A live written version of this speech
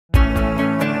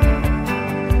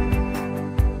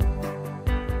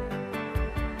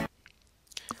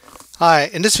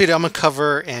Hi, in this video I'm going to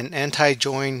cover an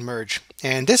anti-join merge,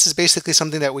 and this is basically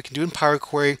something that we can do in Power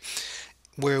Query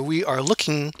where we are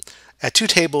looking at two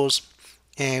tables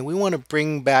and we want to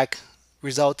bring back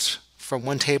results from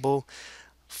one table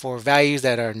for values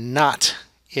that are not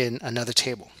in another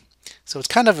table. So it's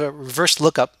kind of a reverse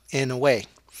lookup in a way.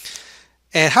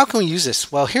 And how can we use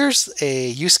this? Well, here's a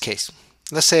use case.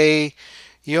 Let's say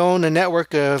you own a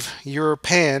network of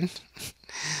European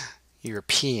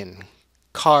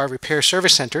car repair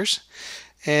service centers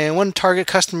and want to target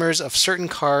customers of certain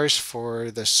cars for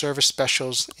the service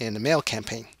specials in the mail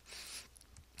campaign.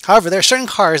 However, there are certain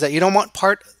cars that you don't want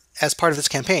as part of this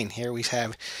campaign. Here we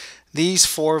have these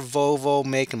 4 Volvo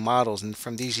make and models and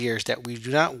from these years that we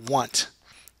do not want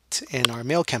in our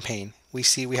mail campaign. We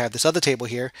see we have this other table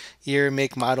here, year,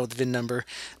 make, model, the VIN number.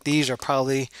 These are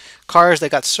probably cars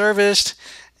that got serviced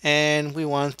and we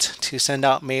want to send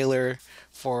out mailer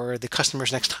for the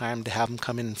customers next time to have them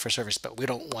come in for service, but we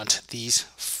don't want these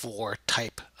 4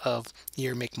 type of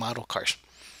year, make, model cars.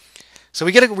 So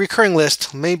we get a recurring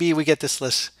list. Maybe we get this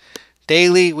list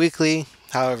daily, weekly,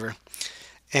 however,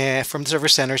 and from the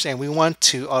service centers, and we want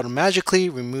to automatically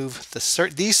remove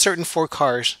these certain 4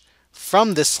 cars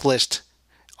from this list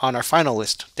on our final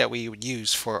list that we would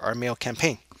use for our mail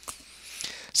campaign.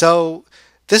 So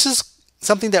this is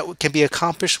something that can be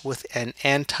accomplished with an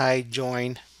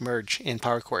anti-join merge in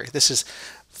Power Query. This is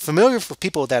familiar for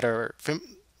people that are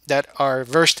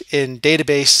versed in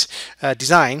database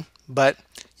design, but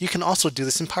you can also do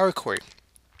this in Power Query.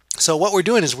 So what we're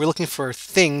doing is we're looking for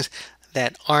things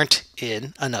that aren't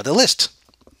in another list.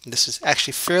 This is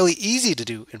actually fairly easy to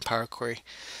do in Power Query.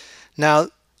 Now,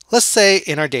 let's say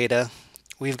in our data,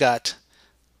 we've got,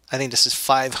 I think this is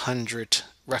 500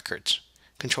 records.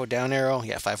 Control down arrow,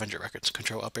 yeah, 500 records.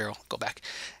 Control up arrow, go back.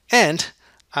 And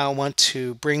I want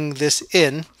to bring this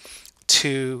in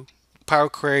to Power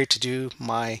Query to do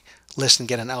my list and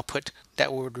get an output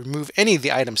that would remove any of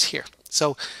the items here.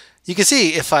 So you can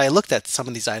see if I looked at some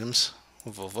of these items,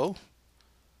 Volvo,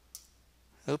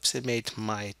 oops, it made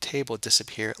my table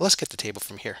disappear. Let's get the table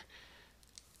from here.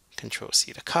 Control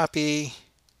C to copy,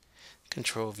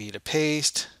 Control V to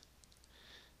paste.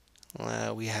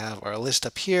 We have our list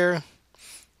up here.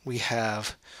 We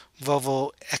have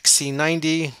Volvo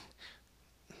XC90.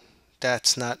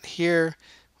 That's not here.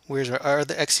 Where's our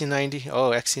other XC90? Oh,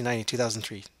 XC90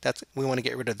 2003. We want to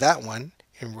get rid of that one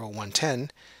in row 110.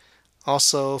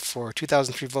 Also for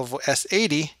 2003 Volvo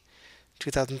S80,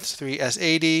 2003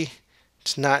 S80,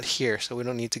 it's not here, so we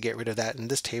don't need to get rid of that in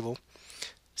this table.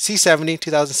 C70,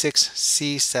 2006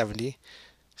 C70,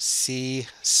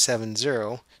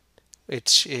 C70.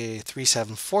 It's a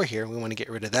 374 here. We want to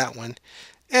get rid of that one.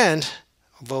 And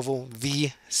Volvo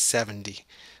V70.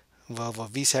 Volvo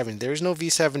V70. There is no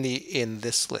V70 in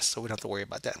this list, so we don't have to worry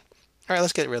about that. All right,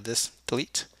 let's get rid of this.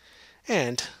 Delete.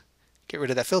 And get rid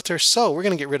of that filter. So we're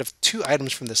going to get rid of 2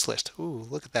 items from this list. Ooh,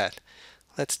 look at that.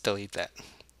 Let's delete that.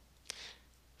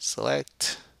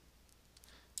 Select.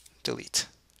 Delete.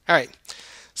 All right.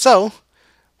 So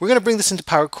we're going to bring this into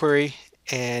Power Query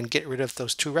and get rid of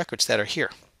those 2 records that are here.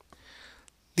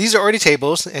 These are already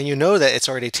tables, and you know that it's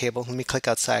already a table. Let me click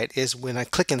outside. Is when I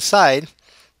click inside,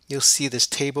 you'll see this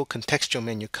table contextual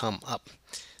menu come up.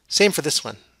 Same for this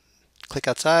one. Click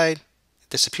outside, it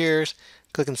disappears.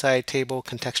 Click inside, table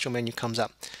contextual menu comes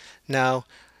up. Now,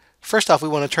 first off, we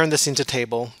want to turn this into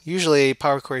table. Usually,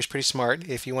 Power Query is pretty smart.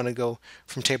 If you want to go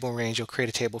from table range, it'll create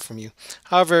a table from you.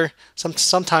 However,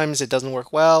 sometimes it doesn't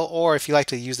work well, or if you like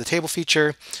to use the table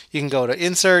feature, you can go to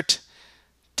Insert,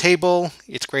 Table.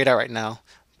 It's grayed out right now,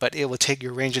 but it will take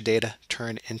your range of data,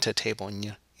 turn it into a table,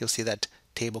 and you'll see that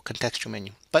table contextual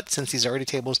menu. But since these are already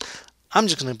tables, I'm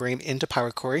just going to bring them into Power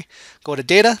Query. Go to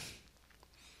Data,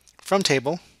 from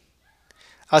Table.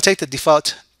 I'll take the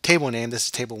default table name. This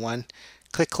is Table 1.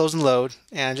 Click Close and Load,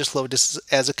 and just load this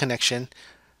as a connection.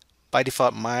 By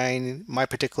default, my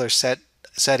particular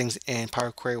settings in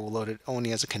Power Query will load it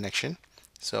only as a connection.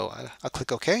 So I'll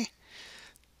click OK.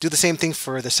 Do the same thing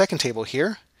for the second table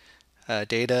here.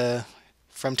 Data,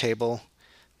 from table.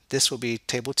 This will be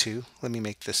table 2. Let me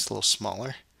make this a little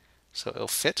smaller so it'll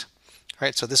fit. All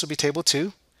right, so this will be table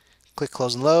 2. Click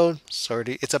Close and Load. So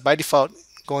it's by default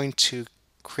going to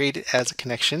create it as a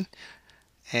connection,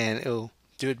 and it'll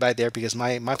do it by there because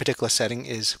my particular setting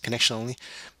is connection only.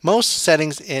 Most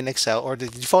settings in Excel, or the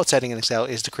default setting in Excel,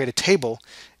 is to create a table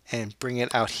and bring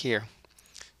it out here.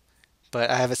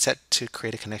 But I have it set to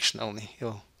create a connection only.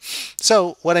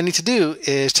 So what I need to do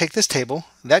is take this table,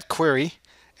 that query,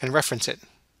 and reference it.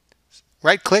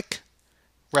 Right click,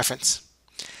 reference.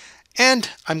 And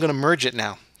I'm going to merge it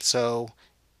now. So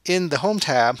in the Home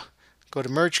tab, go to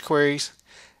Merge Queries,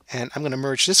 and I'm going to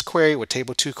merge this query with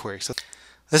table 2 query. So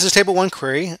this is table 1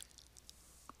 query.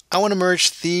 I want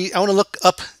to look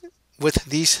up with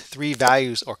these 3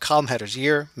 values or column headers: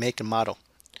 year, make, and model.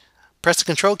 Press the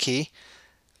control key,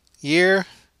 year,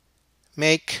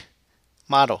 make,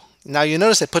 model. Now you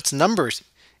notice it puts numbers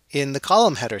in the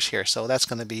column headers here, so that's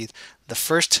going to be the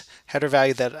first header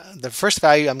value, the first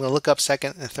value I'm going to look up,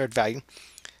 second and third value.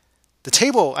 The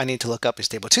table I need to look up is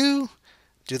table 2.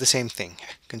 Do the same thing.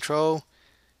 Control,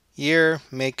 year,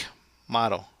 make,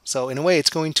 model. So in a way, it's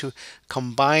going to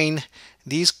combine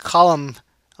these column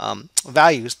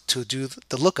values to do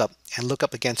the lookup and look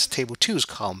up against table 2's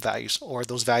column values, or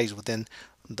those values within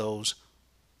those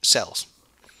cells.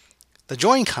 The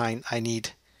join kind I need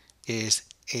is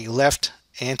a left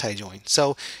anti-join.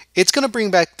 So it's going to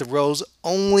bring back the rows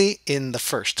only in the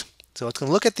first. So it's going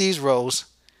to look at these rows.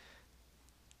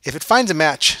 If it finds a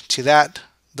match to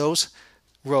those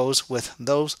rows with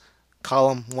those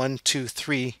column 1, 2,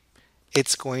 3,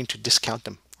 it's going to discount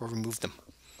them or remove them.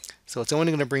 So it's only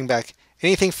going to bring back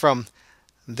anything from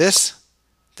this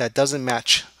that doesn't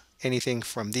match anything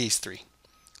from these 3.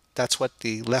 That's what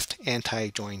the left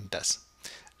anti-join does.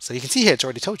 So you can see here, it's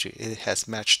already told you it has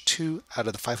matched 2 out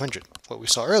of the 500, what we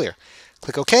saw earlier.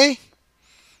 Click OK.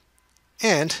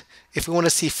 And if we want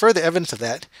to see further evidence of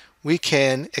that, we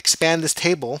can expand this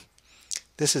table.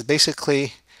 This is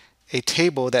basically a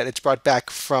table that it's brought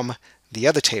back from the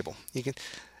other table.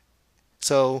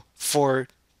 So for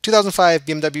 2005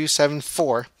 BMW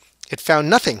 7.4, it found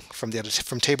nothing from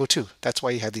table 2. That's why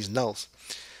you have these nulls.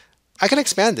 I can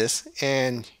expand this,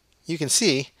 and you can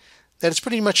see that it's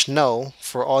pretty much null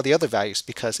for all the other values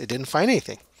because it didn't find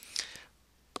anything.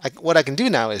 What I can do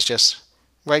now is just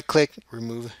right-click,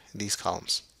 remove these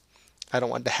columns. I don't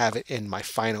want to have it in my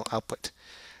final output.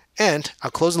 And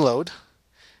I'll close and load.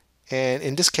 And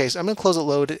in this case, I'm going to close and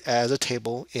load it as a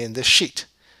table in this sheet.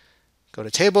 Go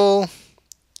to Table,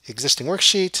 Existing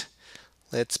Worksheet.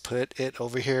 Let's put it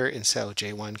over here in cell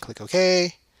J1. Click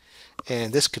OK.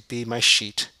 And this could be my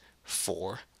sheet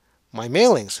for my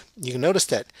mailings. You can notice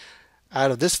that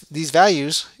out of these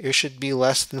values, it should be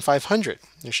less than 500.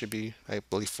 It should be, I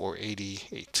believe,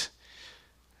 488.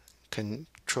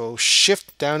 Control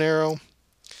Shift down arrow,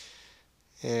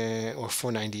 or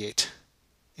 498.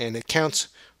 And it counts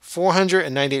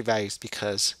 498 values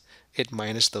because it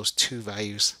minus those 2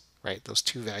 values, right? Those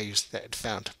 2 values that it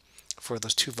found for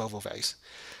those 2 Volvo values.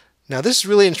 Now this is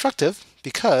really instructive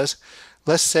because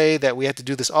let's say that we had to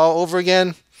do this all over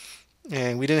again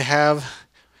and we didn't have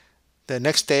the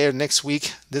next day or next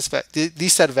week,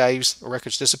 these set of values or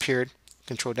records disappeared.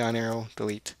 Control down arrow,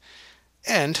 delete.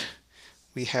 And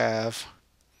we have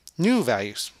new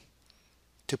values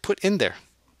to put in there.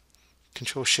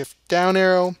 Control Shift down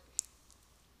arrow,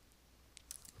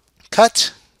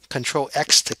 cut, Control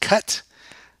X to cut.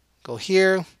 Go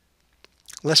here.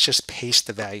 Let's just paste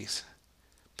the values.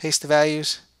 Paste the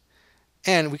values,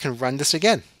 and we can run this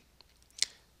again.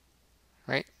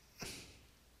 Right?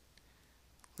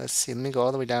 Let's see, let me go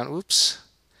all the way down. Oops.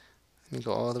 Let me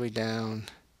go all the way down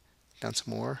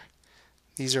some more.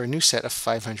 These are a new set of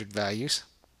 500 values,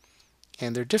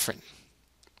 and they're different.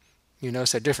 You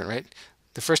notice they're different, right?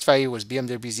 The first value was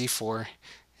BMW Z4,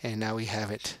 and now we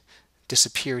have it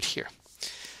disappeared here.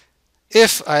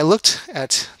 If I looked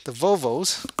at the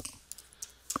Volvos,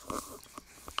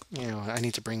 I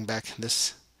need to bring back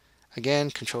this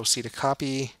again. Control C to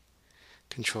copy,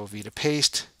 Control V to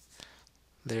paste.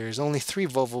 There's only 3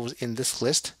 Volvos in this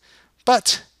list,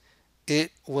 but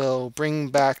it will bring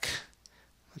back,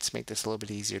 let's make this a little bit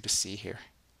easier to see here.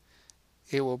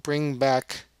 It will bring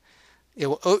back, it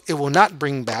will not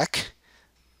bring back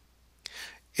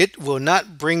the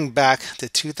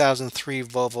 2003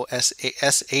 Volvo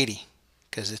S80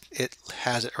 because it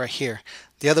has it right here.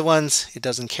 The other ones, it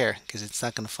doesn't care because it's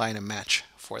not going to find a match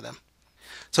for them.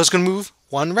 So it's going to move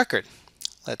 1 record.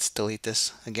 Let's delete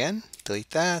this again, delete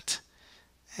that,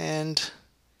 and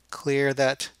clear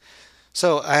that.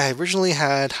 So I originally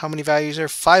had how many values there?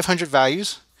 500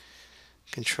 values.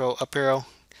 Control up arrow.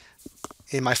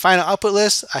 In my final output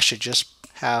list, I should just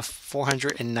have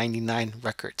 499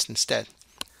 records instead.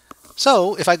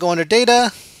 So if I go under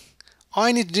data, all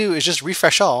I need to do is just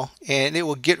refresh all, and it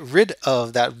will get rid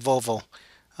of that Volvo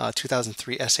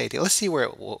 2003 S80. Let's see where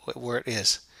it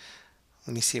is.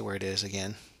 Let me see where it is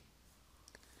again.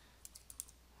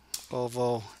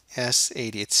 Volvo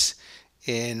S80.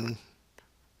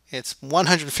 It's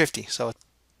 150. So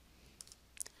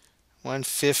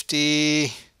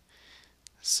 150.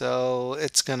 So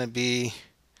it's going to be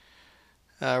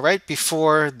right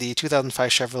before the 2005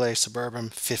 Chevrolet Suburban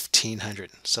 1500.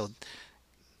 So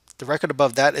the record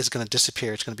above that is going to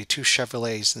disappear. It's going to be two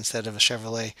Chevrolets instead of a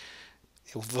Chevrolet,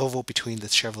 a Volvo between the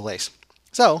Chevrolets.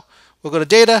 So we'll go to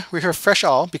data, refresh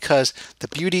all, because the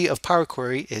beauty of Power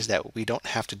Query is that we don't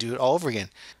have to do it all over again.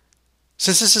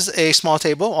 Since this is a small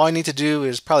table, all I need to do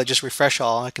is probably just refresh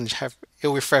all. I can have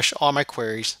it'll refresh all my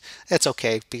queries. That's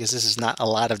okay because this is not a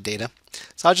lot of data.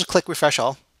 So I'll just click refresh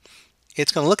all.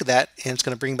 It's going to look at that and it's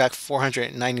going to bring back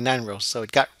 499 rows. So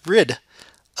it got rid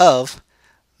of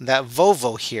that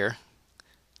Volvo here.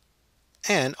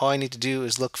 And all I need to do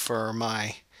is look for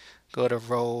go to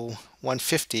row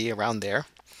 150 around there.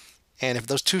 And if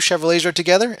those two Chevrolets are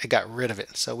together, it got rid of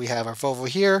it. So we have our Volvo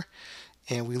here.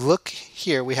 And we look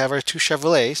here, we have our two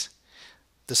Chevrolets,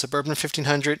 the Suburban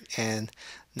 1500 and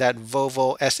that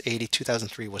Volvo S80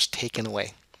 2003 was taken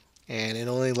away. And it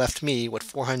only left me with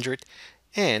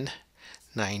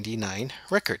 499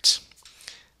 records.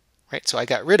 Right, so I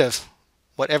got rid of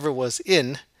whatever was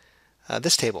in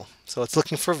this table. So it's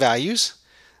looking for values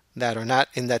that are not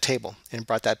in that table and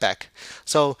brought that back.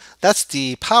 So that's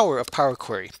the power of Power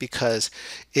Query, because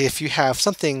if you have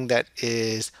something that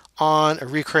is on a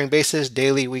recurring basis,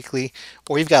 daily, weekly,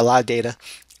 or you've got a lot of data,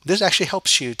 this actually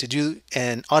helps you to do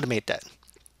and automate that.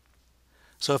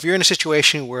 So if you're in a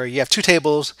situation where you have two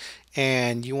tables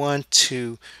and you want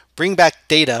to bring back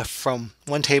data from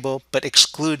one table but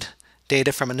exclude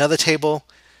data from another table,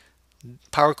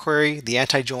 Power Query, the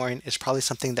anti-join, is probably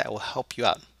something that will help you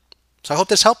out. So I hope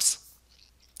this helps.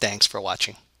 Thanks for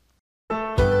watching.